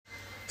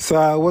So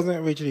I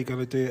wasn't originally going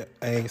to do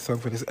a song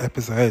for this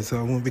episode, so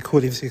I'm going to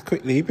record this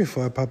quickly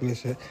before I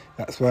publish it.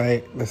 That's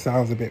why the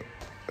sound's a bit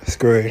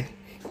screwy.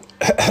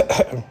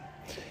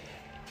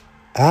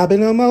 I've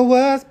been on my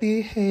worst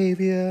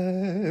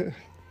behavior,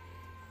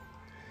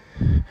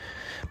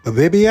 but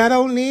baby, I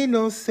don't need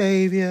no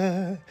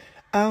savior.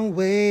 I'm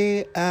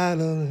way out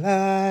of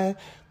line,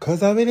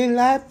 'cause I really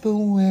like the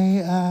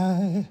way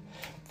I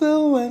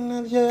feel when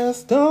I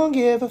just don't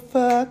give a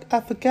fuck. I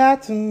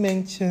forgot to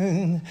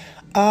mention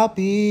I'll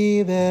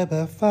be there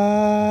by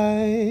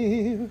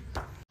 5.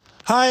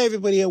 Hi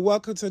everybody, and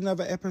welcome to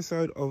another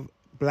episode of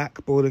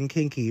Black, Bald and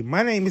Kinky.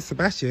 My name is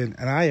Sebastian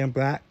and I am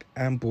black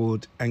and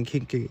bald and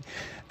kinky.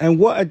 And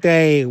what a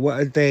day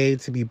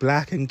to be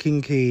black and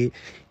kinky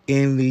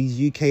in these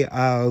UK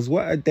Isles.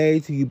 What a day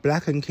to be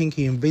black and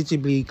kinky and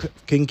visibly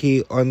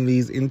kinky on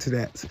these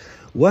internets.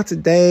 What a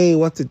day,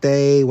 what a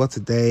day, what a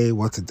day,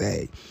 what a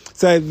day.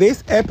 So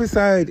this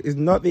episode is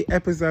not the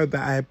episode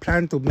that I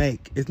plan to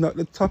make. It's not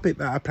the topic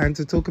that I plan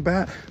to talk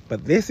about,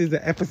 but this is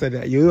the episode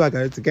that you are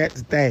going to get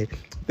today.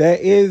 There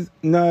is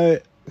no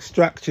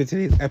structure to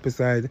this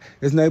episode.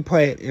 There's no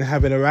point in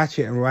having a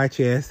ratchet and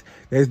righteous.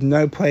 There's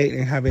no point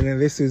in having a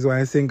this is why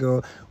I'm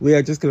single. We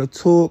are just going to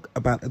talk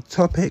about the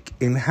topic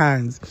in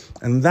hand,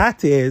 and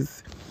that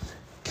is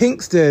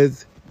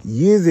kinksters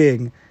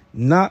using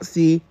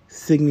Nazi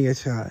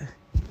signature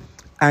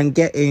and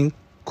getting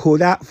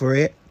called out for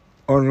it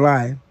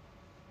online.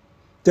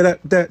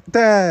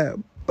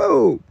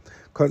 Boom.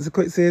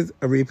 Consequences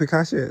and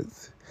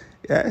repercussions.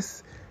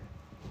 Yes.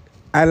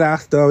 And our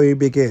story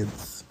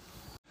begins.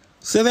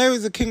 So there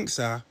is a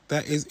kinkster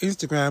that is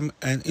Instagram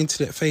and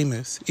internet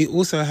famous. He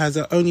also has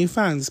an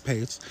OnlyFans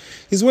page.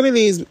 He's one of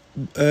these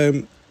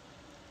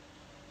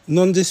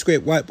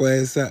nondescript white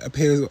boys that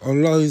appears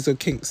on loads of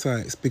kink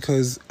sites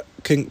because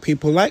kink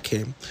people like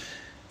him.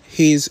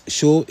 He's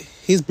short,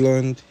 he's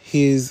blonde,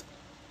 he's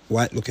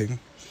white looking.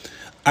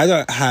 I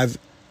don't have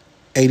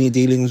any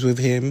dealings with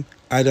him.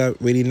 I don't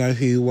really know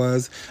who he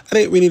was. I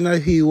didn't really know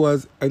who he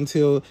was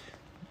until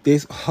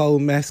this whole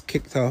mess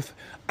kicked off.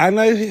 I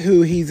know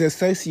who he's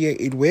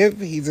associated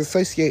with. He's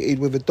associated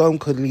with a dom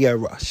called Leo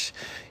Rush.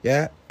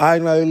 Yeah, I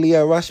know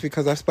Leo Rush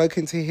because I've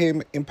spoken to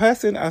him in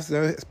person. I've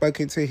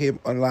spoken to him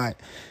online.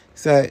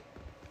 So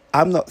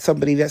I'm not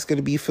somebody that's going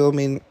to be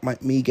filming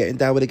me getting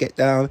down with a get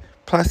down.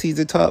 Plus he's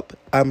a top,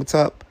 I'm a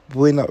top.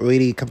 We're not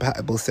really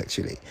compatible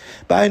sexually.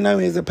 But I know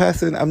him as a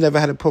person. I've never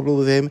had a problem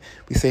with him.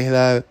 We say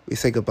hello, we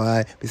say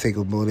goodbye, we say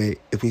good morning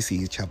if we see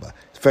each other.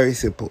 It's very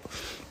simple.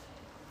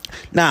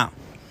 Now,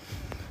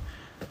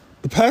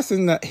 the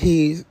person that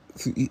he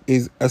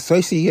is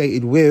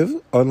associated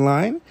with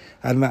online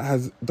and that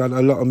has done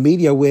a lot of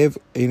media with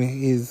in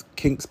his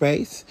kink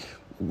space,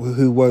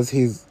 who was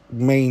his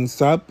main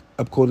sub,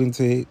 according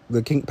to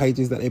the kink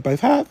pages that they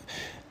both have,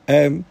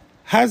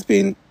 has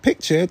been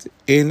pictured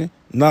in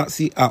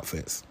Nazi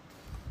outfits.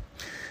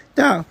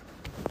 Now,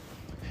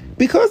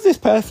 because this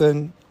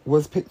person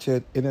was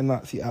pictured in a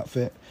Nazi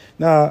outfit,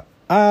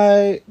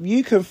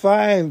 you can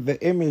find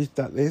the image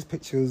that this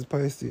picture was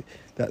posted,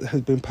 that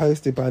has been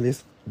posted by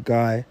this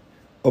guy,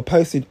 or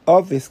posted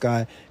of this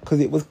guy, because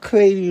it was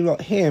clearly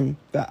not him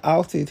that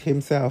outed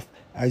himself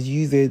as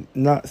using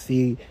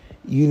Nazi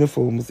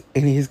uniforms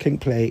in his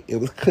kink play. It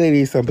was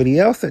clearly somebody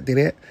else that did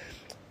it.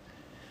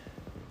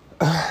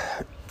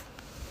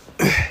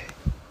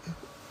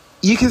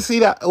 You can see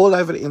that all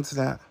over the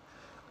internet.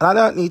 And I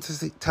don't need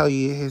to tell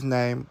you his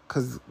name,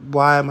 because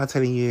why am I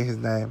telling you his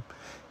name?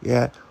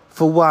 Yeah.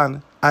 For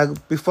one,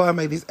 before I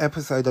made this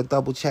episode, I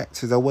double-checked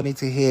because I wanted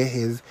to hear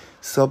his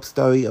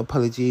sub-story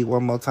apology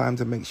one more time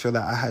to make sure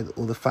that I had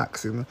all the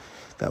facts in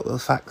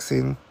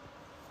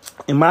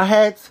my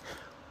head.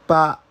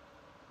 But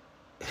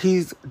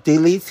he's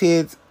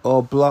deleted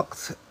or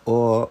blocked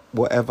or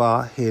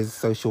whatever his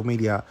social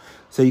media.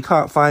 So you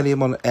can't find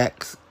him on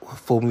X,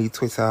 formerly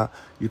Twitter.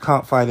 You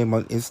can't find him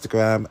on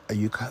Instagram. And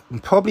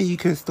you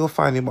can still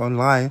find him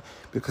online,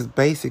 because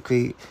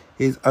basically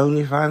his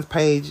OnlyFans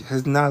page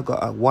has now got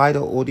a wider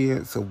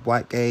audience of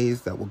white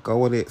gays that will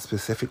go on it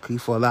specifically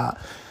for that.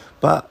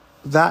 But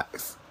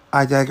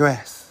I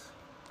digress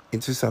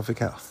into something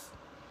else.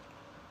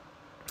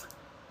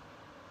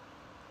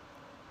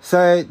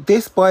 So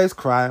this boy's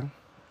crime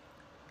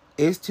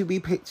is to be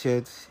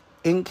pictured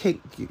in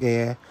kink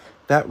gear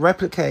that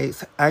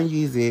replicates and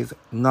uses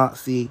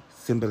Nazi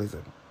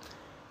symbolism.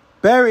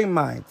 Bear in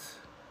mind,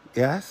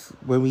 yes,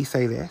 when we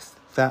say this,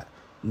 that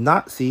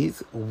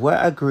Nazis were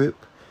a group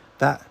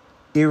that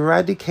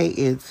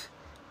eradicated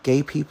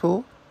gay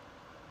people,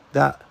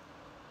 and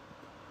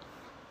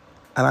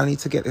I need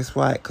to get this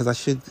right because I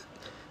should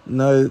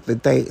know the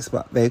dates,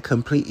 but they're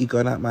completely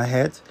gone out my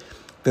head.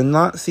 The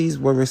Nazis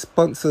were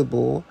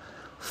responsible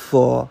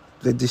for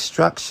the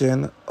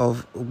destruction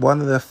of one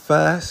of the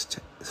first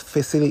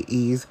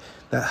facilities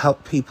that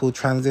helped people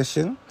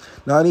transition.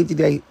 Not only did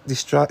they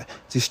destroy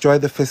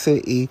the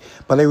facility,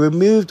 but they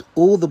removed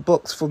all the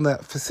books from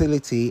that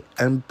facility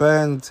and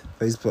burned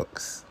those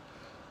books.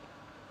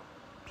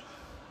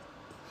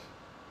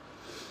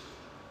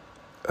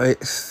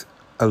 It's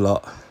a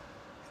lot.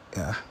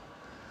 Yeah.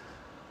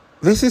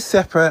 This is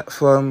separate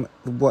from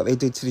what they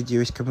did to the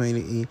Jewish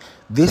community.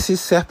 This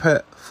is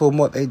separate from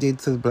what they did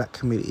to the black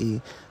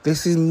community.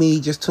 This is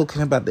me just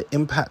talking about the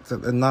impact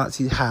that the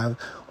Nazis have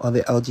on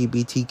the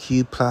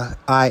LGBTQ plus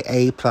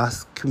IA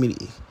plus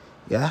community.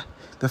 Yeah?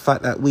 The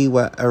fact that we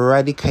were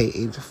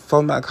eradicated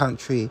from that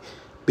country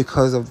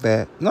because of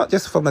their, not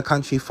just from the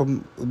country,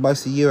 from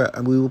most of Europe,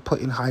 and we were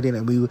put in hiding,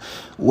 and we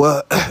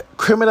were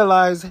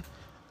criminalized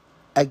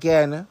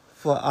again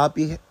for our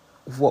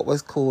what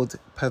was called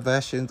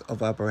perversions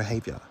of our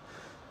behavior.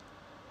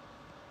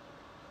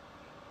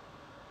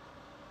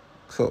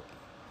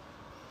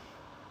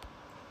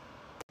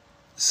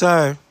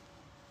 So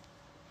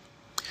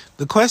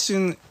the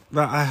question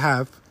that I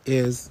have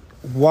is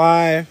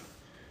why.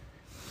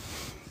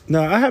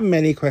 No, I have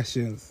many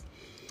questions.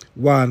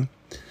 One,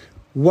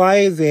 why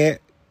is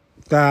it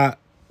that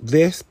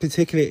this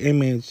particular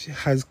image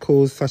has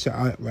caused such an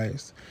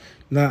outrage?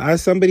 Now,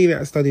 as somebody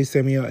that studies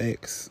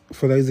semiotics,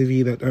 for those of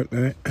you that don't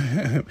know,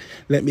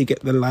 let me get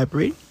the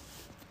library.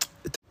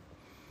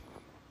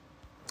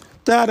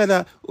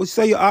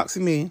 So you're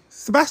asking me,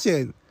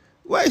 Sebastian,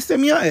 what is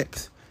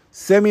semiotics?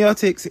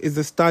 Semiotics is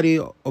the study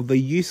of the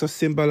use of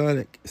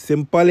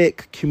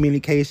symbolic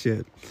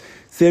communication.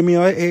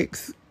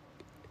 Semiotics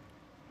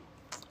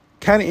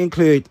can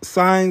include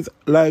signs,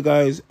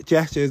 logos,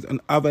 gestures,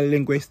 and other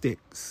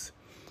linguistics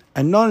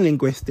and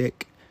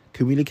non-linguistic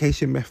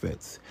communication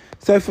methods.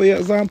 So, for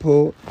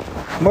example,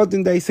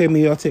 modern-day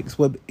semiotics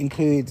would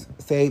include,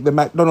 say, the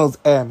McDonald's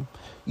M.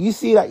 You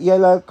see that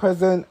yellow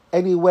crescent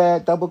anywhere,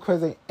 double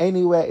crescent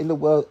anywhere in the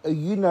world,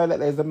 you know that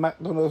there's a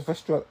McDonald's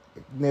restaurant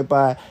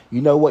nearby.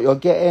 You know what you're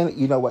getting,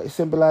 you know what it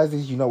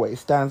symbolizes, you know what it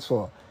stands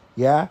for.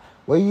 Yeah?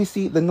 When you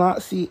see the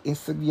Nazi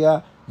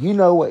insignia, you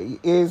know what it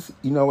is,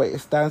 you know what it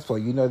stands for.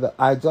 You know the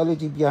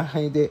ideology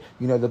behind it,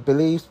 you know the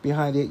beliefs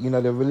behind it, you know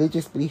the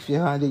religious beliefs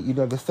behind it, you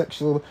know the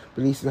sexual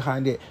beliefs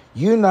behind it.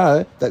 You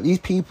know that these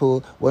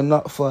people were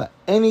not for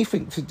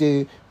anything to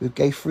do with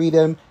gay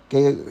freedom,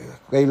 gay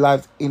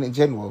lives in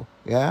general.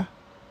 Yeah?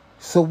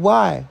 So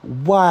why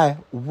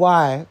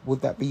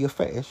would that be your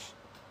fetish?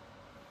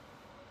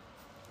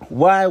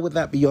 Why would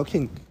that be your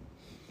kink?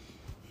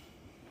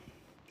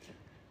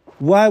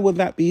 Why would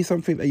that be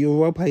something that you're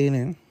role-playing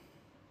in?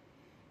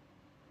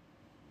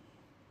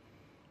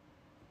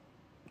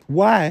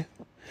 Why?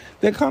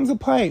 There comes a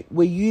point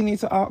where you need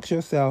to ask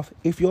yourself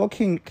if your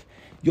kink,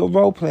 your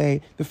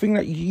role-play, the thing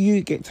that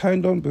you get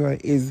turned on by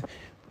is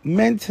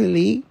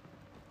mentally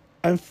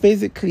and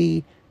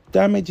physically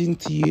damaging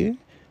to you,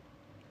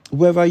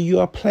 whether you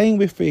are playing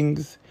with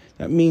things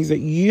that means that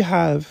you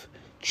have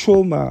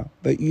trauma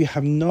that you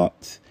have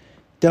not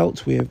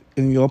dealt with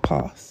in your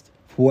past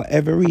for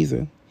whatever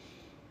reason.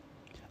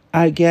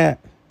 I get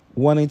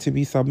wanting to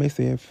be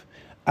submissive.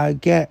 I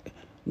get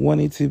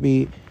wanting to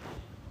be,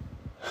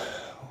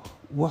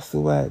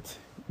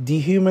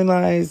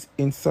 dehumanized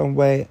in some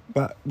way,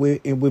 but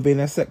within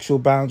a sexual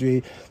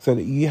boundary so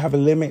that you have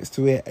limits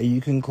to it and you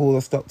can call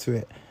a stop to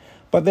it.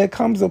 But there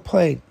comes a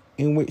point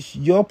in which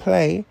your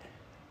play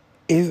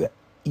is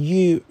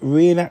you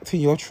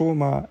reenacting your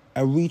trauma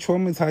and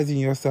re-traumatizing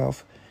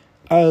yourself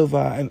over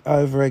and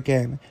over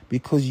again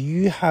because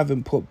you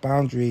haven't put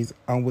boundaries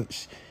on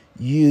which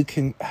you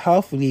can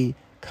healthily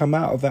come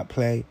out of that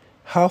play,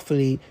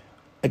 healthily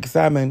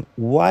examine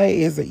why it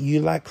is that you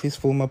like this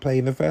form of play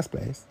in the first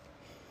place.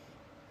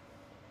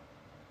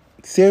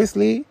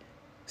 Seriously?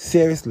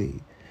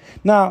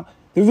 Now,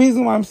 the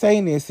reason why I'm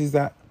saying this is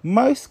that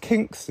most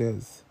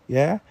kinksters,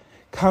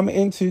 come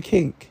into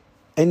kink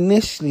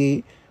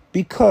initially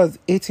because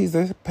it is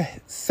a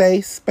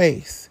safe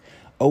space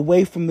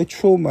away from the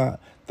trauma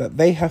that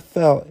they have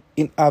felt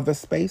in other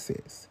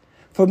spaces.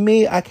 For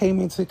me, I came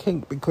into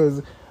kink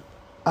because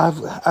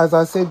as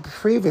I said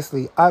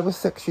previously, I was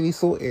sexually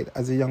assaulted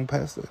as a young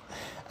person.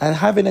 And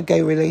having a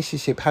gay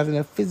relationship, having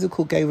a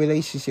physical gay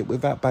relationship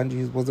without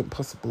boundaries wasn't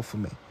possible for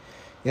me.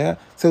 Yeah?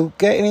 So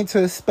getting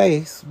into a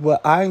space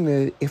where I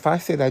knew if I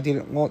said I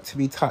didn't want to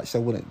be touched, I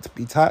wouldn't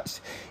be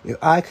touched. If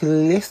I could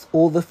list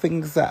all the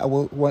things that I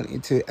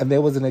wanted to, and there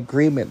was an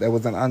agreement, there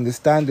was an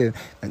understanding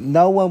that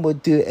no one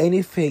would do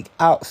anything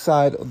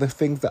outside of the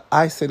things that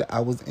I said I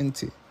was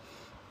into.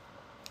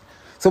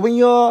 So when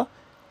you're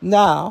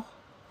now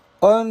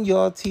on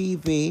your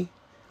TV,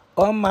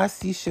 on my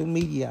social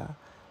media,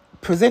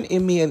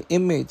 presenting me an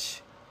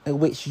image in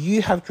which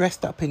you have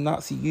dressed up in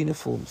Nazi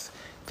uniforms,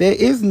 there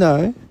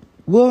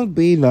will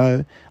be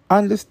no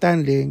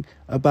understanding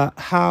about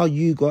how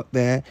you got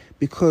there,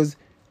 because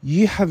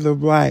you have the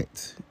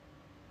right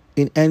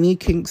in any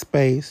kink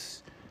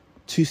space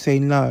to say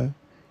no.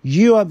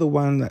 You are the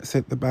one that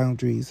set the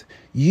boundaries.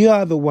 You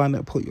are the one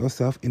that put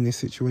yourself in this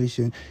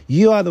situation.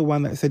 You are the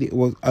one that said it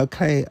was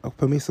okay or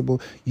permissible.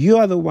 You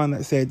are the one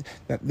that said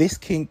that this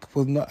kink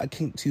was not a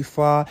kink too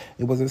far.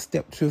 It was a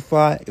step too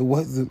far. It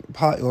wasn't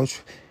part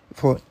of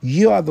for.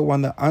 You are the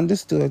one that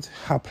understood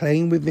how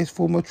playing with this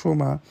form of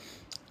trauma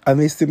and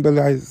this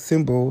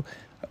symbol,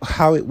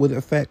 how it would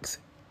affect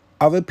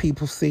other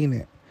people seeing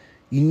it.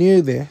 You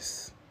knew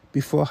this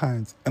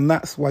beforehand, and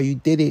that's why you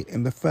did it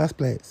in the first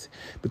place,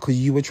 because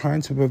you were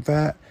trying to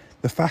pervert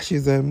the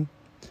fascism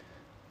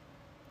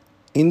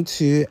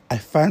into a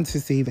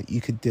fantasy that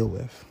you could deal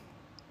with.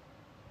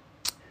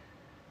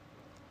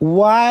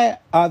 Why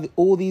are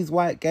all these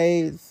white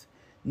gays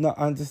not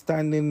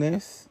understanding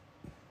this?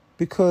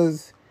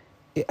 Because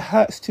it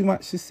hurts too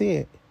much to see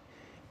it.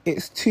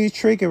 It's too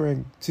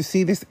triggering to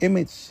see this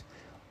image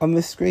on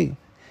the screen.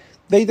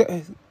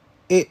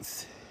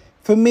 It's,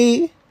 for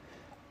me,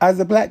 as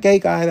a black gay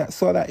guy that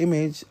saw that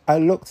image, I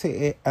looked at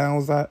it and I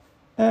was like,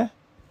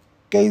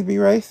 gays be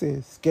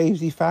racist, gays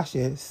be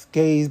fascists,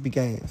 gays be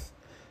gays.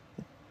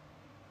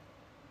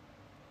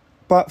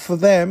 But for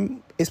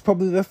them, it's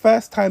probably the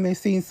first time they've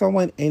seen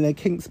someone in a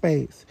kink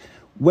space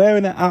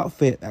wearing an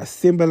outfit that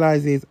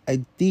symbolizes a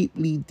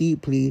deeply,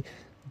 deeply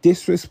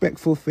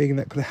disrespectful thing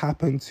that could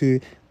happen to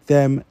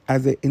them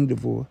as an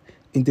individual.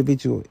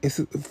 It's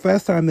the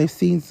first time they've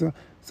seen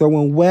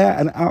someone wear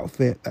an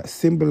outfit that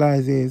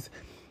symbolizes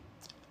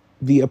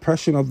the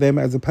oppression of them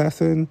as a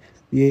person,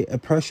 the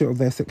oppression of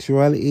their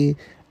sexuality,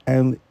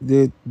 and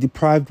the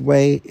deprived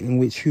way in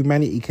which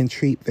humanity can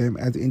treat them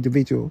as an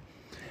individual.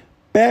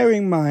 Bear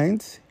in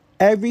mind,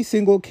 every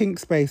single kink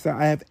space that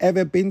I have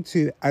ever been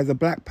to as a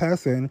black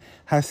person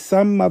has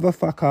some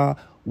motherfucker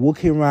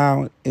walking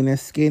around in a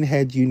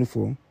skinhead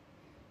uniform.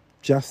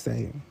 Just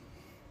saying.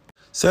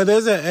 So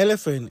there's an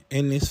elephant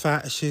in this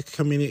fascist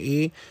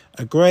community.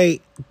 A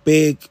great,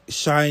 big,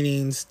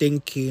 shining,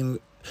 stinking,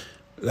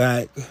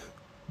 like,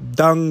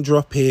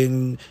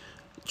 dung-dropping,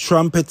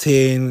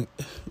 trumpeting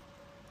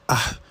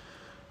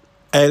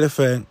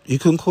elephant. You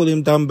can call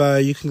him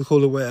Dumbo, you can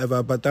call it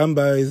whatever, but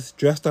Dumbo is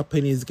dressed up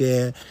in his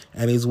gear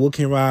and he's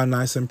walking around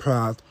nice and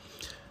proud.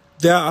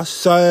 There are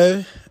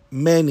so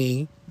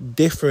many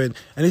different,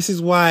 and this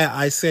is why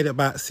I said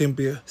about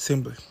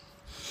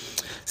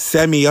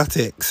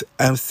semiotics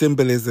and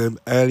symbolism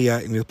earlier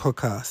in the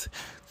podcast.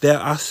 There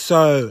are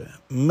so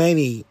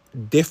many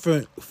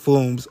different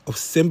forms of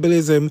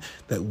symbolism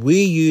that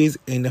we use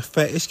in the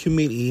fetish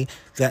community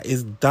that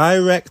is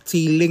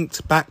directly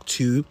linked back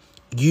to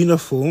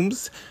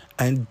uniforms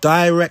and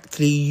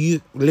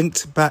directly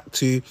linked back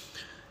to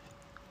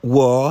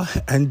war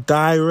and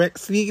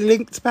directly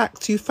linked back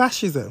to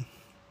fascism.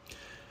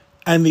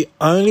 And the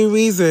only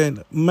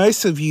reason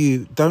most of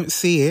you don't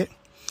see it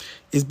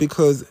is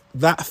because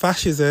that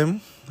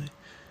fascism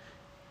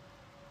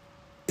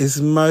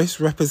is most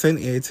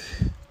represented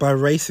by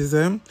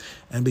racism,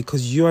 and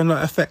because you are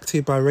not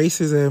affected by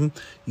racism,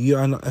 you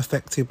are not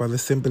affected by the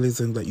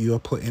symbolism that you are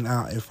putting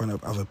out in front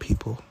of other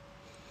people.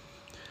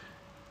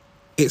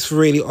 It's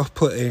really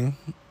off-putting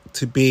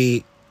to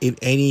be in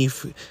any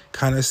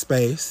kind of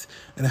space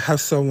and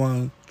have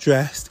someone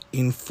dressed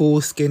in full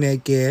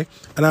skinhead gear.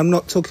 And I'm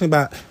not talking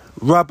about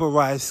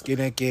rubberized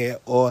skinhead gear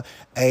or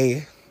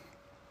a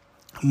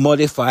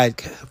modified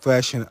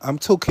version. I'm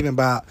talking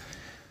about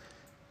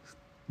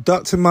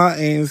Dr.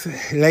 Martens,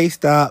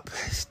 laced up,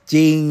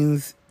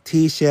 jeans,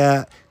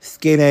 t-shirt,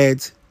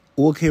 skinhead,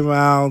 walking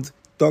around,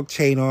 dog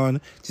chain on,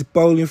 just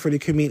bowling for the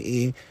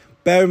community.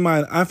 Bear in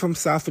mind, I'm from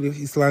South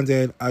East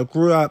London. I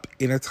grew up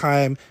in a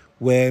time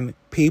when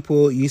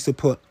people used to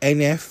put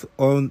NF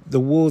on the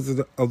walls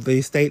of the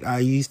estate I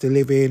used to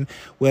live in,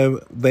 where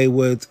they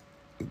would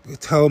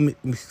tell me,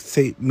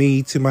 say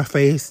me to my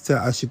face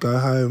that I should go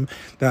home,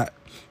 that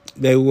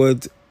they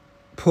would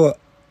put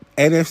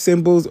NF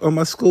symbols on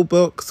my school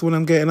books when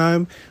I'm getting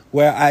home,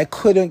 where I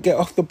couldn't get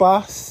off the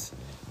bus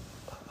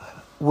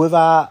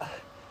without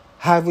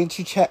having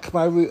to check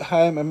my route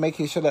home and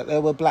making sure that there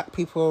were black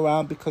people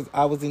around because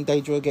I was in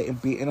danger of getting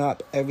beaten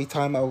up every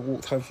time I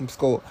walked home from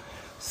school.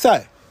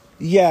 So,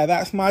 yeah,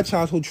 that's my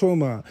childhood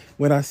trauma.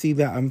 When I see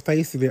that, I'm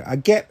facing it. I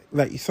get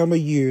that some of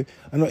you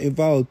are not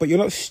involved, but you're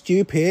not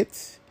stupid.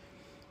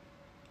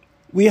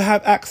 We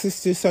have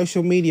access to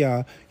social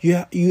media.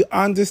 You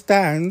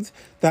understand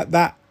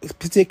that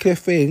particular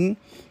thing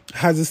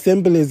has a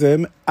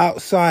symbolism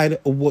outside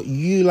of what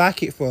you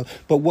like it for.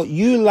 But what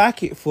you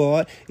like it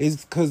for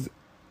is because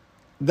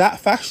that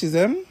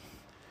fascism,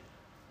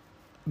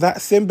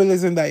 that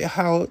symbolism that it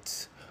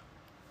holds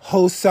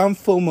some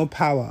form of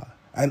power.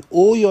 And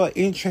all you're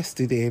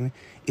interested in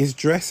is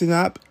dressing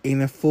up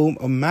in a form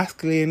of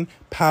masculine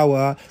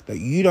power that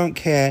you don't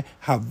care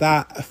how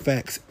that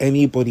affects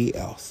anybody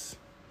else.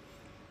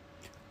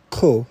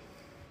 Cool.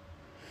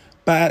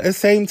 But at the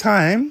same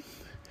time,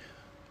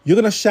 you're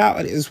going to shout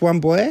at this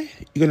one boy.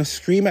 You're going to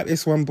scream at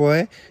this one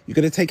boy. You're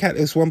going to take out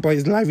this one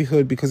boy's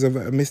livelihood because of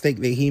a mistake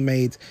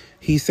that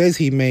he says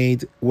he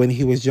made when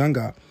he was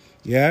younger.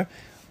 Yeah?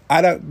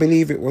 I don't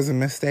believe it was a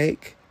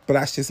mistake, but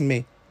that's just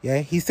me. Yeah?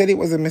 He said it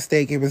was a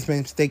mistake. It was a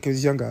mistake when he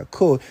was younger.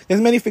 Cool.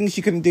 There's many things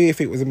you can do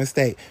if it was a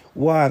mistake.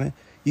 One,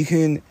 you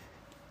can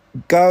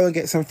go and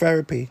get some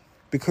therapy,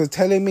 because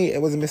telling me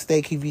it was a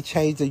mistake if you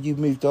changed and you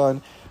moved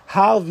on.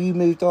 How have you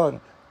moved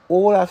on?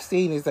 All I've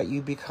seen is that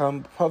you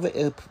become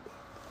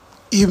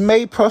you've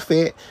made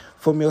profit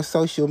from your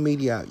social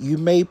media. You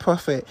may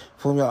profit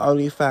from your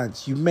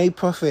OnlyFans. You may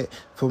profit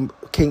from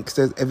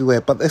kinksters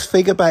everywhere. But the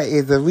thing about it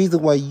is, the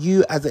reason why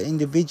you as an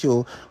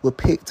individual were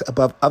picked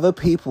above other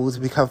people to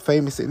become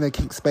famous in the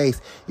kink space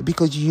is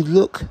because you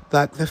look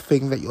like the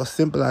thing that you're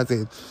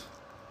symbolizing.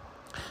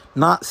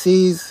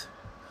 Nazis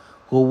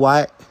were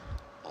white,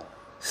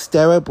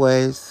 steroid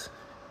boys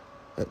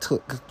that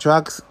took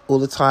drugs all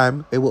the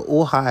time. They were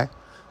all high,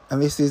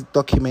 and this is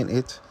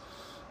documented.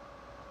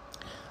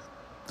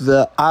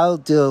 The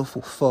ideal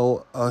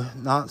for a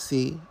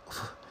Nazi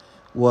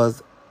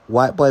was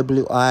white boy,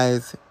 blue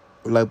eyes,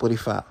 low body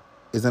fat.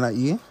 Isn't that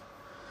you?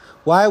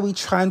 Why are we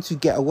trying to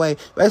get away?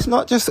 But it's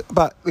not just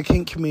about the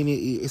kink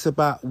community. It's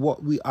about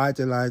what we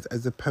idolize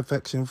as the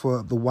perfection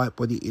for the white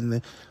body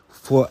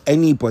for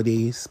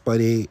anybody's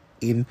body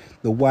in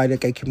the wider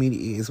gay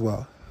community as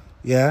well.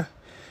 Yeah?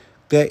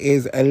 There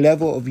is a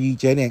level of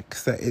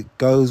eugenics that it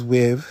goes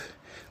with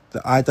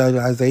the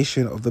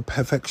idealization of the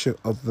perfection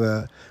of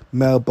the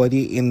male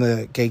body in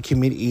the gay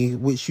community,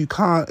 which you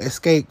can't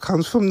escape.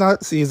 Comes from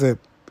Nazism.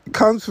 It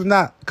comes from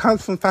that. It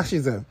comes from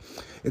fascism.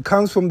 It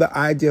comes from the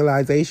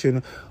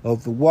idealization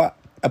of what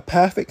a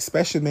perfect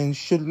specimen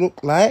should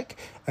look like,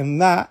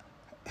 and that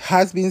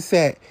has been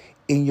set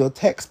in your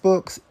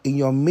textbooks, in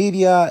your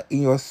media,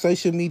 in your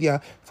social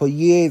media for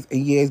years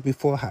and years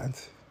beforehand.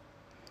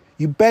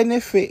 You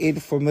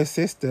benefited from the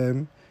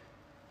system,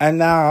 and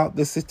now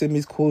the system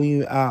is calling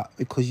you out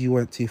because you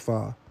went too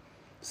far.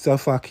 So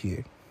fuck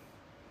you.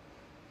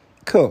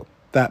 Cool.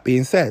 That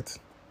being said,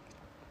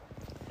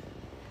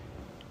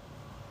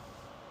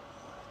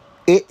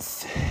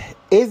 is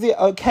it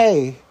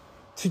okay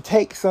to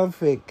take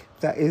something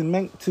that is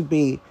meant to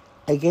be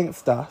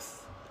against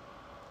us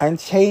and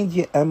change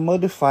it and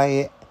modify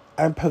it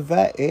and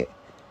pervert it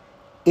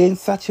in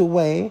such a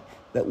way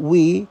that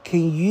we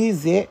can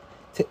use it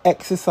to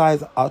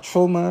exercise our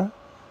trauma,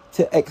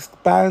 to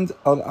expand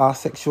on our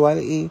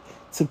sexuality,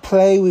 to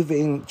play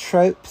within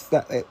tropes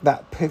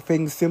that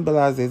thing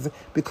symbolizes,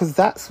 because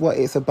that's what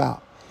it's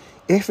about.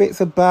 If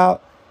it's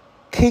about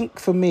kink,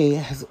 for me,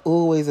 has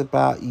always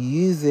about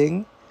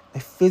using a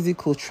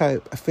physical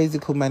trope, a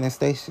physical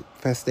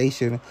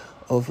manifestation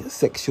of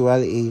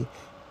sexuality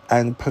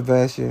and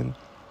perversion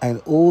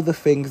and all the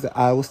things that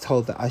I was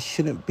told that I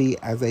shouldn't be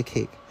as a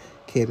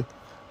kid.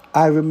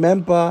 I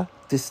remember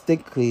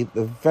distinctly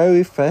the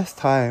very first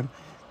time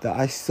that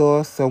I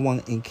saw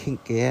someone in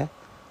kink gear.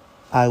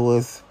 I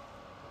was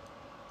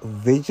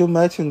visual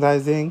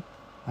merchandising,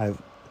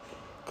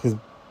 because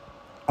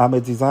I'm a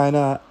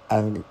designer,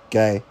 I'm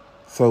gay.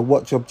 So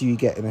what job do you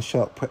get in a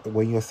shop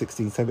when you're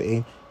 16,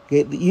 17?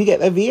 You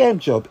get a VM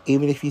job,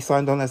 even if you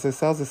signed on as a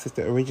sales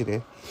assistant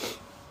originally.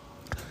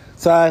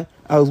 So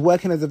I was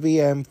working as a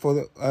VM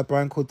for a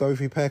brand called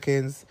Dorothy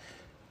Perkins.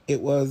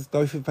 It was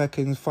Dorothy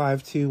Perkins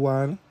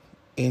 521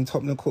 in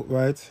Tottenham Court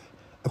Road.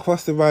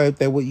 Across the road,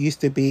 there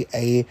used to be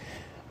a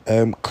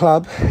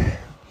club,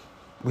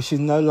 which is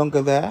no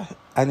longer there.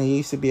 And there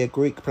used to be a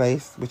Greek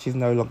place, which is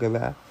no longer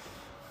there.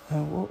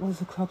 What was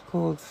the club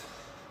called?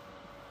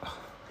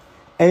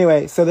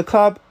 Anyway, so the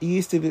club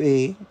used to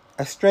be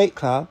a straight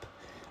club.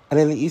 And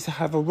then it used to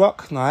have a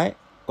rock night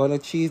on a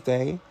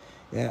Tuesday.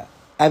 Yeah.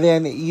 And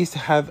then it used to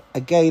have a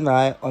gay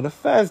night on a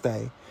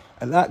Thursday.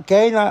 And that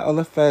gay night on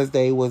a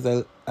Thursday was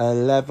a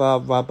leather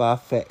rubber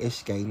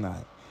fetish gay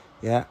night.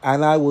 Yeah.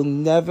 And I will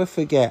never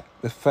forget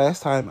the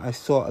first time I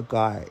saw a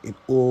guy in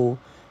all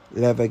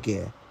leather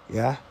gear.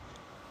 Yeah.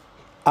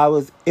 I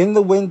was in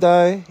the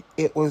window.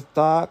 It was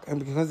dark. And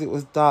because it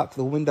was dark,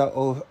 the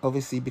window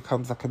obviously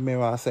becomes like a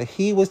mirror. So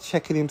he was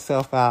checking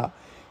himself out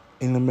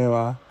in the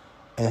mirror.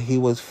 And he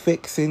was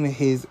fixing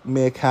his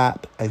mirror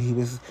cap. And he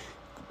was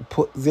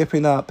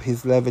zipping up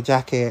his leather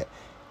jacket.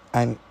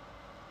 And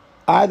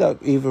I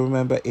don't even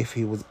remember if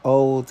he was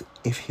old,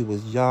 if he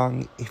was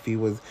young, if he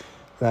was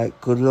like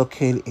good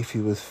looking, if he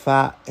was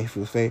fat, if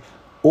he was fat.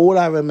 All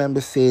I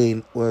remember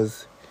seeing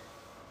was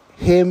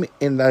him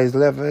in those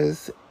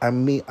leathers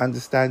and me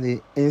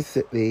understanding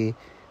instantly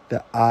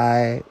that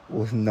I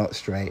was not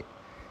straight.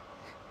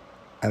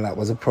 And that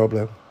was a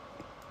problem.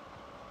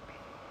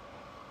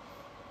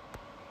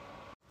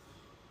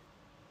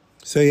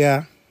 So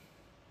yeah,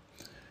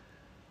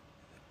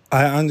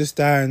 I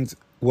understand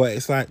what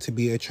it's like to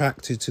be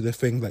attracted to the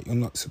thing that you're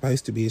not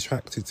supposed to be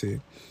attracted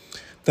to.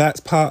 That's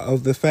part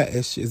of the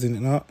fetish, isn't it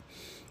not?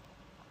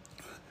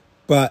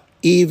 But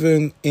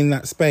even in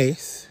that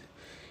space,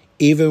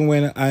 even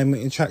when I'm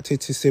attracted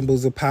to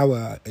symbols of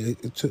power,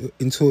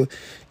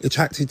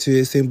 attracted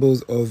to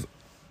symbols of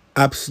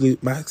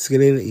absolute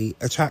masculinity,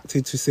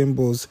 attracted to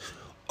symbols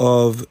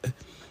of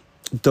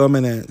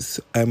dominance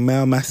and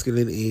male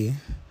masculinity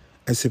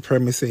and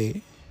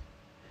supremacy,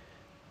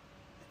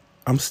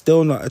 I'm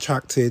still not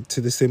attracted to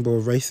the symbol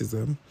of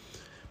racism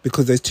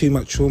because there's too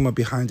much trauma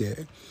behind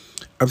it.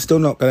 I'm still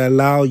not going to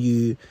allow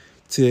you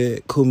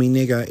to call me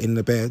nigger in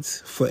the bed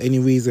for any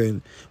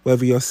reason,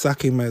 whether you're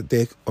sucking my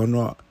dick or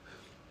not.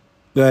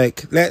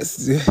 Like,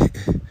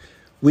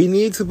 we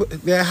need to,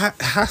 there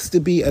has to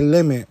be a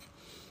limit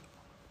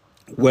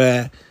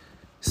where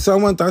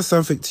someone does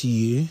something to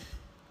you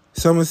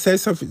Someone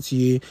says something to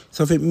you,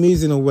 something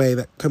moves in a way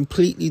that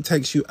completely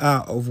takes you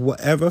out of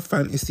whatever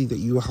fantasy that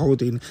you were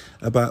holding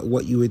about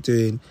what you were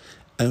doing,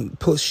 and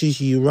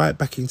pushes you right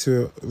back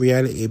into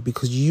reality,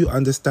 because you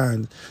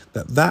understand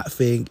that that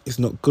thing is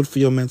not good for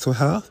your mental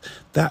health.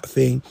 That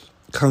thing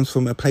comes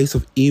from a place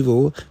of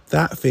evil.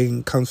 That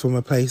thing comes from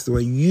a place where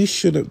you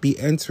shouldn't be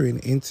entering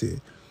into.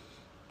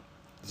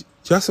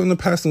 Just on the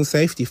personal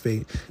safety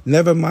thing,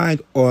 never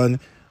mind on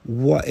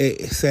what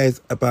it says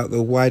about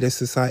the wider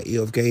society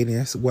of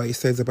gayness, what it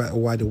says about a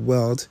wider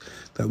world,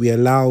 that we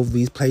allow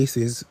these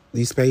places,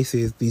 these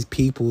spaces, these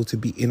people to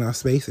be in our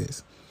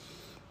spaces.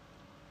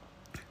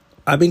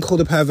 I've been called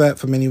a pervert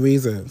for many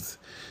reasons,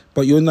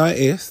 but you'll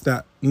notice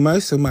that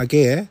most of my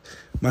gear,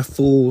 my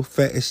full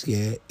fetish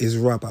gear, is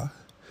rubber.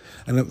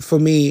 And for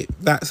me,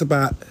 that's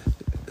about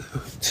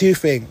two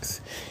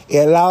things. It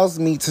allows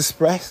me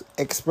to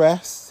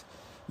express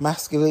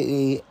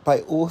masculinity, but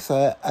it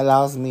also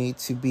allows me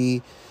to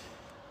be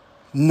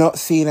not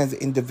seen as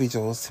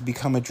individuals, to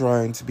become a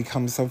drone, to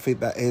become something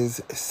that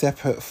is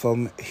separate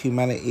from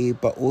humanity,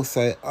 but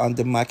also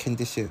under my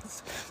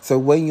conditions. So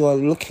when you're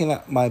looking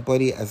at my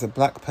body as a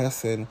black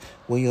person,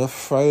 when you're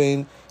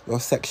throwing your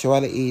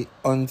sexuality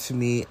onto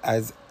me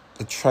as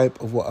a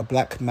trope of what a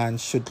black man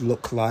should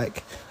look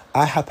like,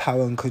 I have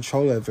power and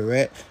control over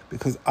it,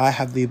 because I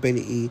have the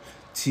ability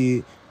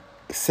to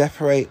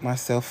separate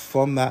myself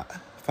from that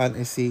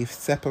fantasy,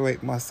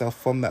 separate myself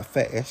from that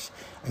fetish,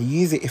 and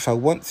use it if I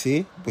want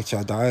to, which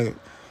I don't,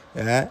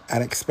 yeah,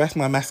 and express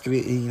my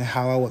masculinity in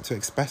how I want to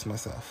express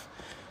myself.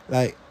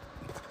 Like,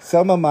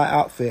 some of my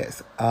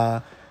outfits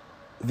are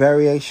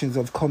variations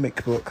of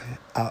comic book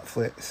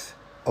outfits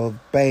of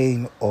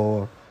Bane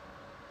or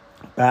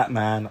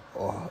Batman,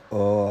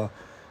 or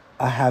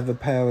I have a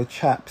pair of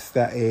chaps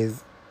that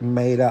is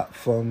made up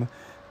from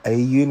a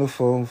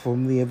uniform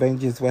from the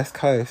Avengers West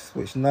Coast,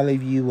 which none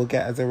of you will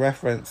get as a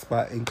reference,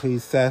 but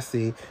includes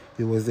Cersei,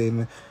 who was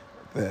in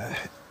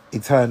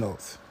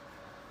Eternals.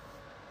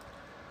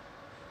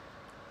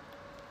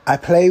 I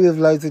play with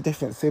loads of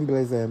different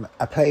symbolism.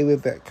 I play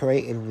with it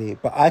creatively,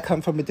 but I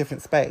come from a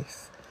different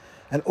space.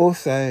 And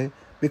also,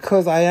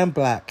 because I am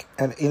black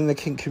and in the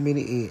kink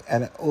community,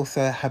 and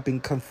also have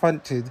been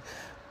confronted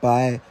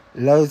by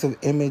loads of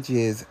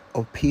images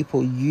of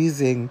people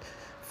using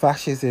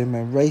fascism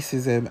and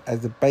racism as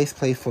the base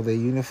plate for their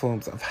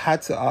uniforms, I've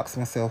had to ask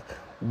myself,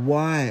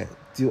 why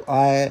do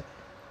I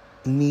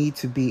need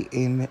to be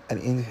in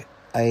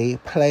a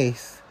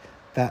place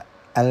that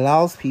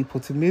allows people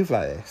to move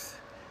like this?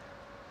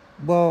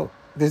 Well,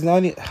 there's no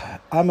need.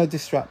 I'm a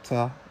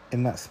disruptor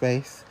in that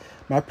space.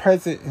 My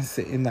presence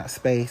in that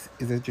space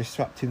is a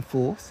disrupting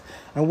force.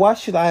 And why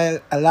should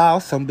I allow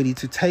somebody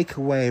to take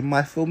away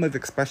my form of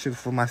expression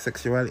for my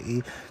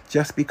sexuality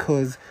just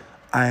because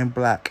I am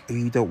black and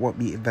you don't want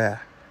me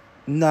there?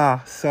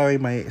 Nah, sorry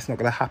mate, it's not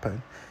going to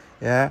happen.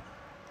 Yeah,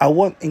 I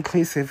want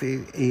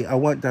inclusivity, I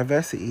want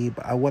diversity,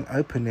 but I want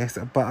openness,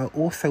 but I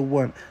also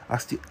want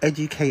us to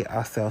educate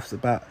ourselves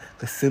about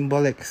the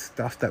symbolic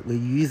stuff that we're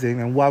using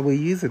and why we're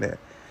using it.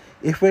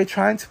 If we're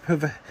trying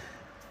to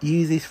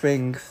use these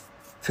things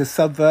to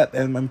subvert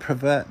them and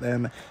pervert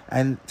them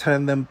and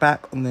turn them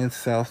back on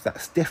themselves,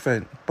 that's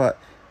different. But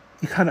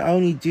you can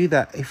only do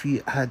that if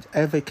you had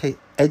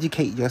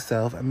educate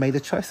yourself and made a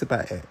choice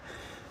about it.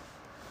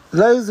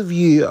 Loads of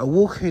you are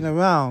walking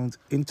around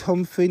in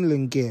Tom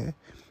Finland gear,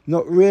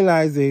 not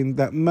realising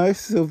that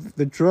most of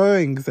the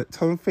drawings that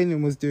Tom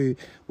Finland was doing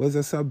was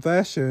a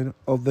subversion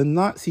of the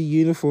Nazi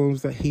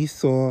uniforms that he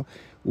saw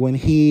when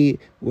he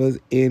was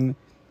in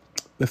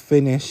the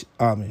Finnish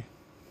army.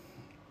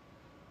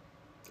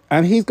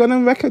 And he's gone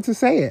on record to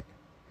say it.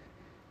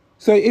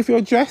 So if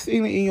you're dressed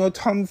in your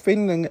Tom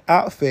Finland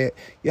outfit,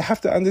 you have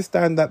to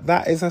understand that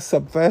that is a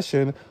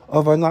subversion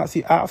of a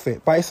Nazi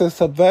outfit. But it's a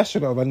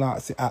subversion of a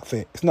Nazi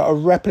outfit. It's not a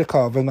replica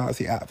of a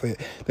Nazi outfit.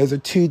 Those are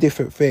two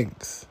different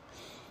things.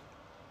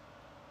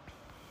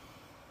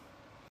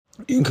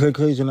 In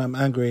conclusion, I'm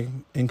angry.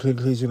 In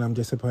conclusion, I'm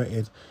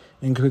disappointed.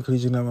 In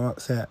conclusion, I'm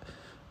upset.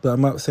 But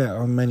I'm upset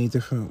on many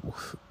different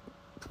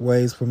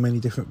ways for many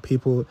different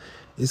people.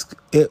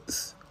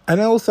 And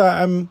also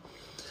I'm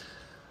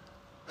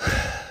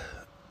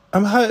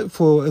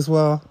hopeful as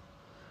well.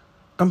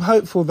 I'm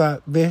hopeful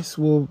that this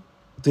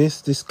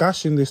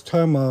discussion, this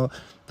turmoil,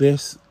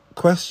 this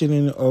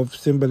questioning of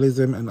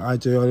symbolism and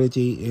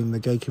ideology in the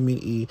gay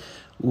community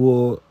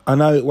I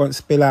know it won't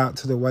spill out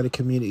to the wider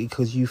community,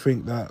 because you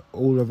think that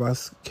all of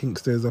us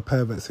kinksters are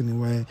perverts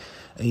anyway,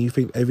 and you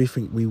think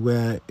everything we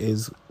wear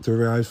is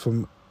derived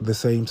from the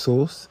same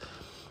source,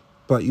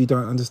 but you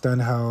don't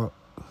understand how,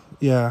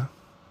 yeah,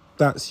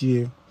 that's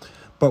you.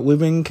 But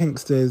within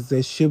kinksters,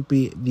 there should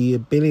be the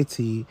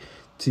ability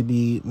to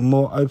be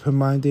more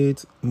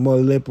open-minded, more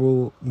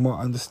liberal, more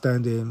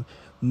understanding,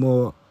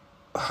 more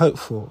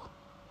hopeful.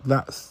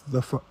 That's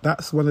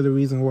one of the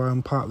reasons why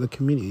I'm part of the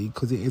community,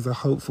 because it is a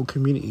hopeful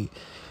community.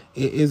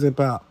 It is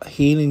about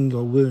healing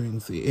your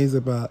wounds. It is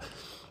about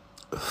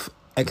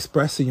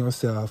expressing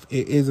yourself.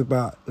 It is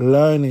about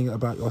learning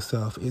about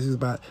yourself. It is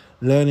about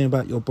learning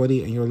about your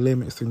body and your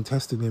limits and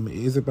testing them. It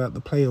is about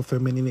the play of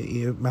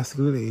femininity and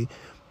masculinity.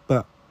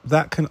 But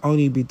that can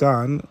only be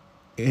done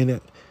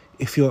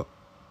if you're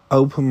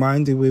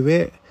open-minded with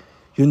it.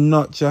 You're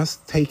not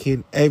just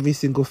taking every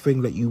single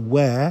thing that you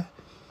wear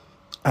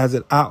as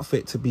an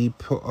outfit to be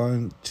put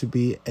on, to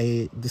be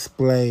a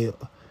display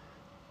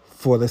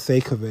for the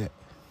sake of it.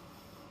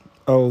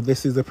 Oh,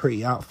 this is a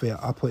pretty outfit,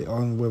 I'll put it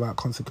on without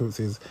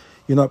consequences.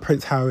 You're not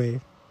Prince Harry.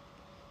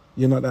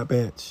 You're not that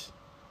bitch.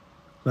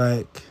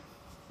 Like,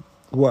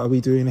 what are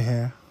we doing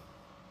here?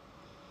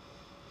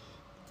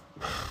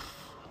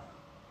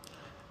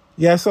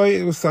 Yeah, sorry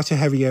it was such a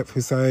heavy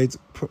episode.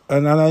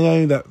 And I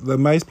know that the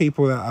most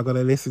people that are going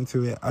to listen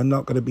to it are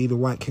not going to be the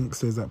white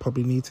kinksters that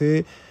probably need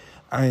to.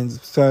 And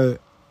so,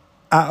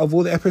 out of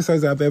all the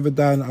episodes that I've ever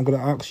done, I'm going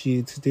to ask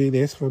you to do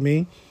this for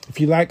me.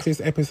 If you like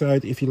this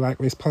episode, if you like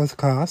this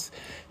podcast,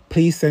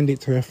 please send it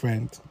to a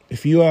friend.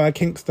 If you are a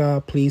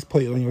kinkster, please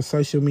put it on your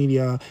social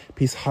media.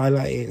 Please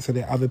highlight it so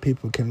that other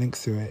people can link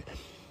to it.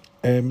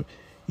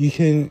 You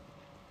can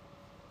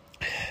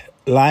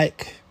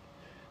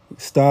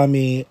star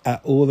me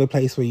at all the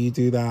place where you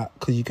do that,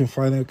 because you can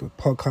find a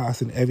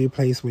podcast in every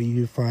place where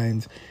you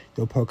find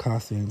your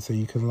podcasting. So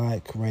you can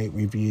rate,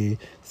 review,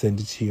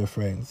 send it to your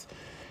friends.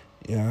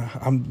 Yeah,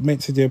 I'm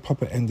meant to do a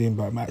proper ending,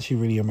 but I'm actually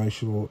really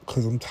emotional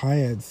because I'm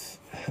tired.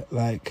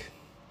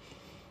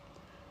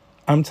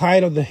 I'm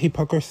tired of the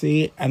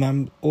hypocrisy, and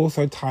I'm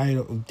also tired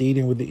of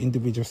dealing with the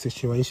individual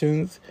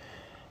situations.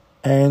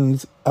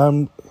 And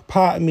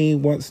part of me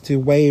wants to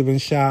wave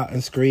and shout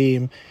and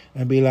scream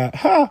and be like,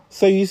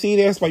 so you see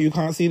this, but you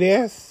can't see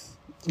this?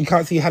 You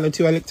can't see how the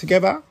two are linked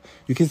together?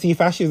 You can see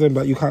fascism,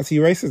 but you can't see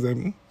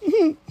racism?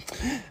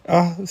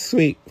 Oh,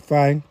 sweet,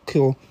 fine,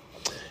 cool.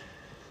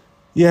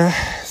 Yeah,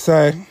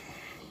 so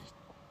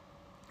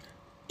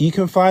you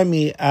can find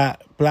me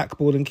at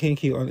Blackboard and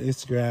Kinky on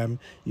Instagram.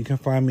 You can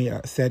find me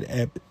at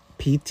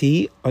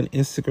SaidEbPT on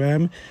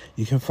Instagram.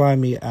 You can find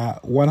me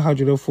at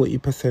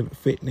 140%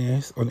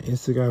 Fitness on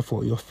Instagram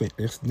for your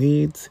fitness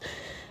needs.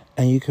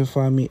 And you can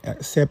find me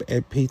at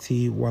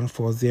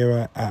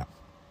SebEbPT140 at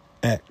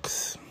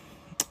X.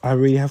 I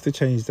really have to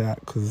change that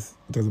because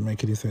it doesn't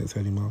make any sense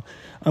anymore.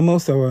 I'm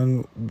also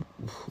on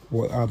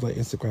what other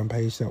Instagram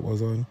page that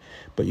was on.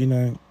 But we're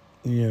not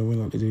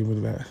dealing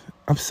with that.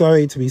 I'm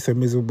sorry to be so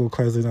miserable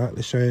closing out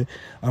the show.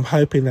 I'm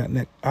hoping that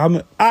I'm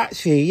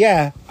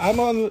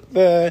on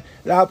the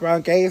Loud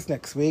Brown Gays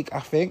next week,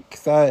 I think.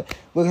 So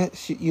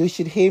you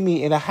should hear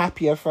me in a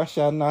happier,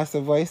 fresher,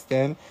 nicer voice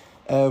then.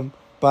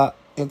 But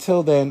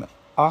until then,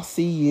 I'll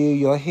see you.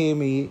 You'll hear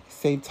me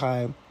same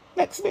time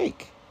next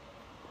week.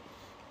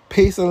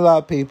 Peace and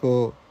love,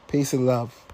 people. Peace and love.